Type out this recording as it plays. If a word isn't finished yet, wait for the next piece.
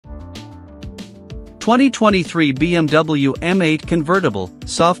2023 BMW M8 Convertible,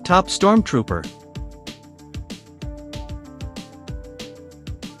 Soft Top Stormtrooper.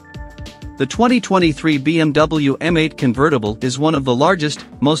 The 2023 BMW M8 Convertible is one of the largest,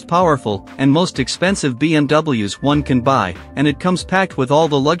 most powerful, and most expensive BMWs one can buy, and it comes packed with all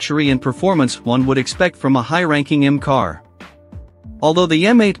the luxury and performance one would expect from a high-ranking M car. Although the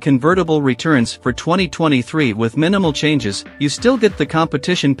M8 Convertible returns for 2023 with minimal changes, you still get the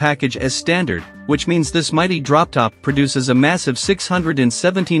competition package as standard, which means this mighty drop top produces a massive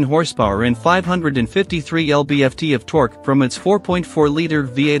 617 horsepower and 553 lb-ft of torque from its 4.4-liter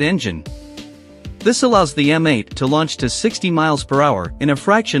V8 engine. This allows the M8 to launch to 60 miles per hour in a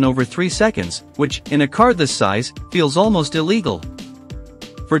fraction over 3 seconds, which, in a car this size, feels almost illegal.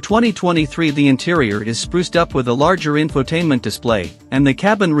 For 2023 the interior is spruced up with a larger infotainment display, and the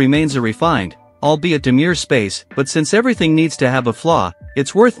cabin remains a refined, albeit demure space, but since everything needs to have a flaw,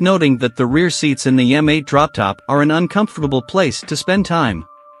 it's worth noting that the rear seats in the M8 drop top are an uncomfortable place to spend time.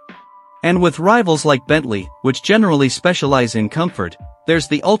 And with rivals like Bentley, which generally specialize in comfort, there's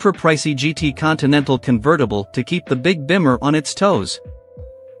the ultra-pricey GT Continental Convertible to keep the big bimmer on its toes.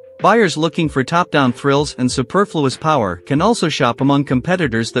 Buyers looking for top-down thrills and superfluous power can also shop among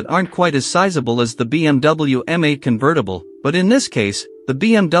competitors that aren't quite as sizable as the BMW M8 Convertible, but in this case, the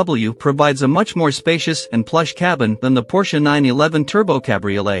BMW provides a much more spacious and plush cabin than the Porsche 911 Turbo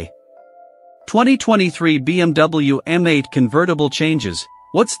Cabriolet. 2023 BMW M8 Convertible changes.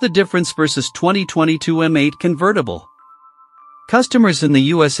 What's the difference versus 2022 M8 Convertible? Customers in the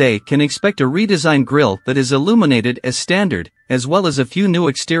USA can expect a redesigned grille that is illuminated as standard, as well as a few new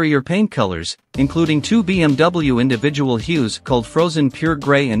exterior paint colors, including two BMW individual hues called Frozen Pure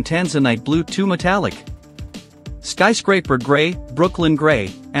Gray and Tanzanite Blue 2 Metallic. Skyscraper Gray, Brooklyn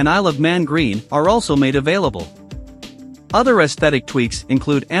Gray, and Isle of Man Green are also made available. Other aesthetic tweaks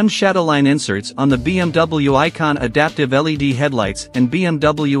include M Shadowline inserts on the BMW Icon adaptive LED headlights and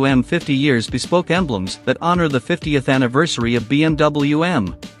BMW M 50 years bespoke emblems that honor the 50th anniversary of BMW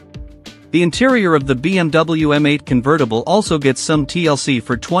M. The interior of the BMW M8 Convertible also gets some TLC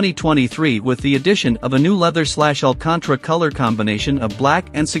for 2023 with the addition of a new leather/Alcantara color combination of black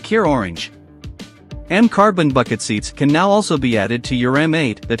and secure orange. M carbon bucket seats can now also be added to your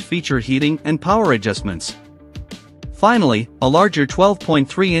M8 that feature heating and power adjustments. Finally, a larger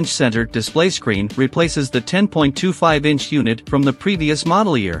 12.3-inch center display screen replaces the 10.25-inch unit from the previous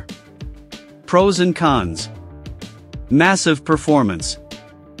model year. Pros and cons. Massive performance.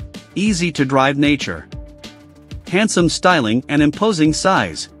 Easy-to-drive nature. Handsome styling and imposing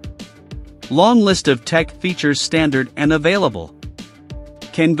size. Long list of tech features standard and available.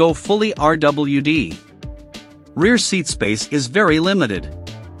 Can go fully RWD. Rear seat space is very limited.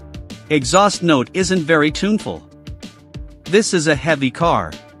 Exhaust note isn't very tuneful. This is a heavy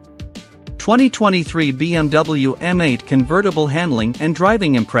car. 2023 BMW M8 Convertible handling and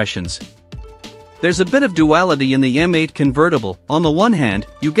driving impressions. There's a bit of duality in the M8 Convertible. On the one hand,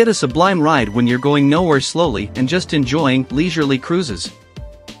 you get a sublime ride when you're going nowhere slowly and just enjoying leisurely cruises.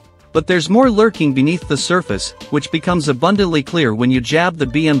 But there's more lurking beneath the surface, which becomes abundantly clear when you jab the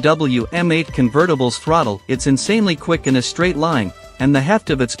BMW M8 Convertible's throttle. It's insanely quick in a straight line, and the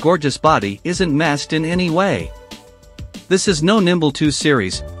heft of its gorgeous body isn't masked in any way. This is no Nimble 2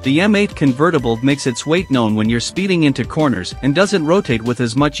 series. The M8 Convertible makes its weight known when you're speeding into corners and doesn't rotate with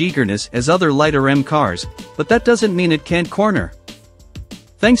as much eagerness as other lighter M cars, but that doesn't mean it can't corner.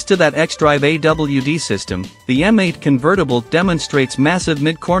 Thanks to that xDrive AWD system, the M8 Convertible demonstrates massive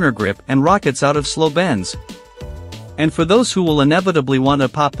mid-corner grip and rockets out of slow bends. And for those who will inevitably want to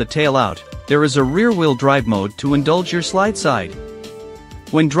pop the tail out, there is a rear-wheel drive mode to indulge your slide side.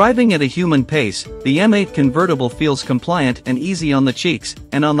 When driving at a human pace, the M8 Convertible feels compliant and easy on the cheeks,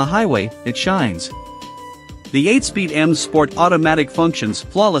 and on the highway, it shines. The 8-speed M Sport automatic functions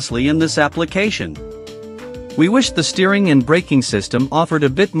flawlessly in this application. We wish the steering and braking system offered a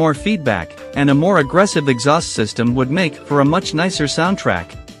bit more feedback, and a more aggressive exhaust system would make for a much nicer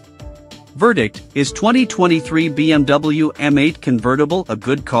soundtrack. Verdict: is 2023 BMW M8 Convertible a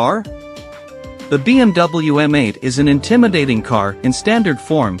good car? The BMW M8 is an intimidating car in standard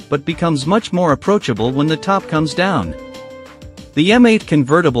form but becomes much more approachable when the top comes down. The M8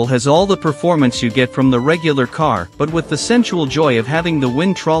 Convertible has all the performance you get from the regular car but with the sensual joy of having the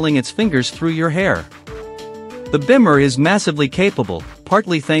wind trawling its fingers through your hair. The bimmer is massively capable,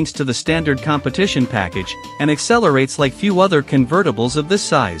 partly thanks to the standard competition package, and accelerates like few other convertibles of this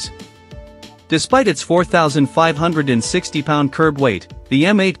size. Despite its 4,560-pound curb weight, the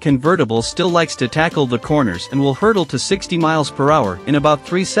M8 Convertible still likes to tackle the corners and will hurtle to 60 miles per hour in about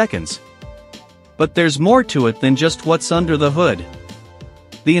 3 seconds. But there's more to it than just what's under the hood.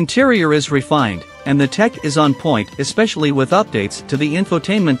 The interior is refined, and the tech is on point, especially with updates to the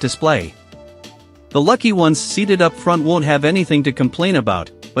infotainment display. The lucky ones seated up front won't have anything to complain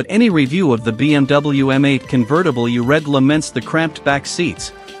about, but any review of the BMW M8 convertible you read laments the cramped back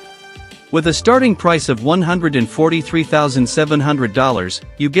seats. With a starting price of $143,700,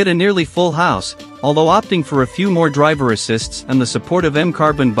 you get a nearly full house, although opting for a few more driver assists and the support of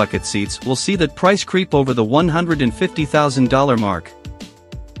M-carbon bucket seats will see that price creep over the $150,000 mark.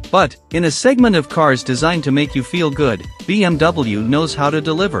 But, in a segment of cars designed to make you feel good, BMW knows how to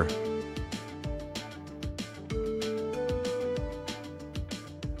deliver.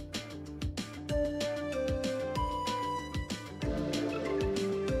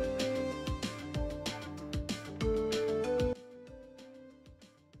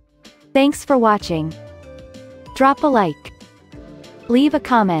 Thanks for watching. Drop a like, leave a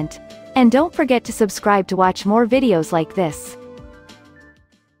comment, and don't forget to subscribe to watch more videos like this.